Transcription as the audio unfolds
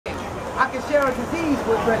I can share a disease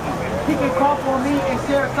with Reggie. He can cough on me and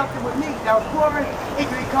share something with me that was foreign. It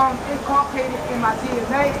can become inculcated in my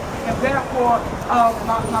DNA, and therefore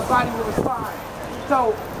my body will respond.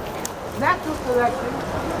 So natural selection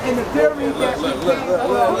and the theory that we came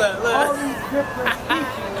from all these different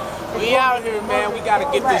species. We out here, man. We gotta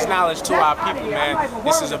get this knowledge to our people, man.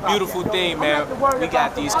 This is a beautiful thing, man. We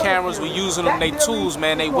got these cameras, we using them, they tools,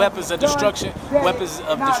 man. They weapons of destruction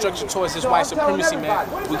towards this white supremacy, man.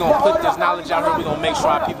 We gonna put this knowledge out here. We gonna make sure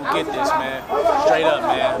our people get this, man. Straight up,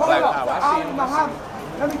 man. Black power. I see him.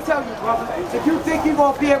 Let me tell you, brother. If you think you're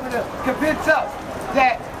gonna be able to convince us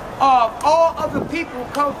that all other people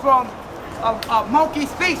come from a monkey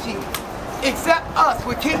species, except us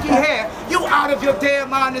with kinky hair, you out of your damn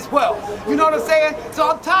mind as well. You know what I'm saying? So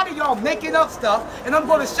I'm tired of y'all making up stuff, and I'm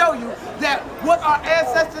going to show you that what our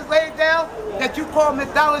ancestors laid down, that you call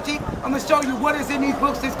mythology, I'm going to show you what is in these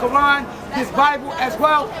books, this Quran, this Bible as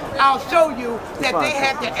well. I'll show you that they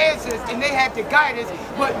had the answers and they had the guidance,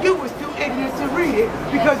 but you was too ignorant to read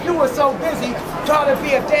it because you were so busy trying to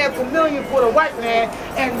be a damn chameleon for the white man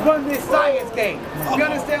and run this science game. You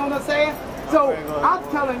understand what I'm saying? So I'm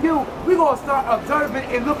telling you, we're going to start observing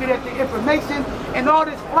and looking at the information, and all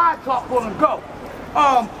this fly talk going to go.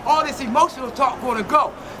 All this emotional talk going to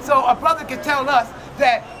go. So a brother can tell us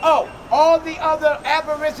that, oh, all the other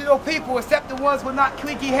Aboriginal people except the ones with not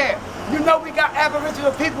kinky hair. You know we got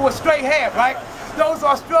Aboriginal people with straight hair, right? Those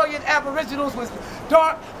Australian Aboriginals was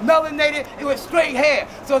dark, melanated, it was straight hair.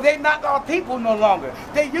 So they're not our people no longer.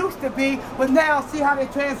 They used to be, but now see how they're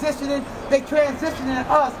transitioning? They transitioning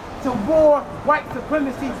us to more white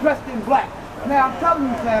supremacy dressed in black. Now I'm telling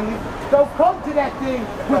you, family, don't come to that thing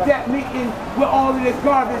with that meeting with all of this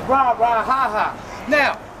garbage, rah, rah, ha, ha.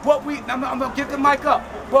 Now, I'm gonna give the mic up,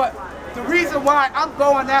 but the reason why I'm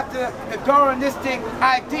going after the Darwinistic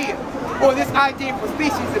idea, or this idea for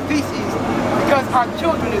species to species, because our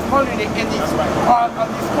children is learning it in these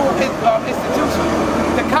school institutions.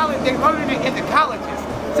 The college, they're learning it in the colleges.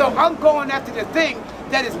 So I'm going after the thing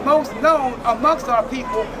that is most known amongst our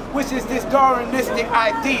people, which is this Darwinistic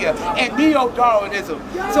idea and neo-Darwinism.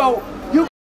 So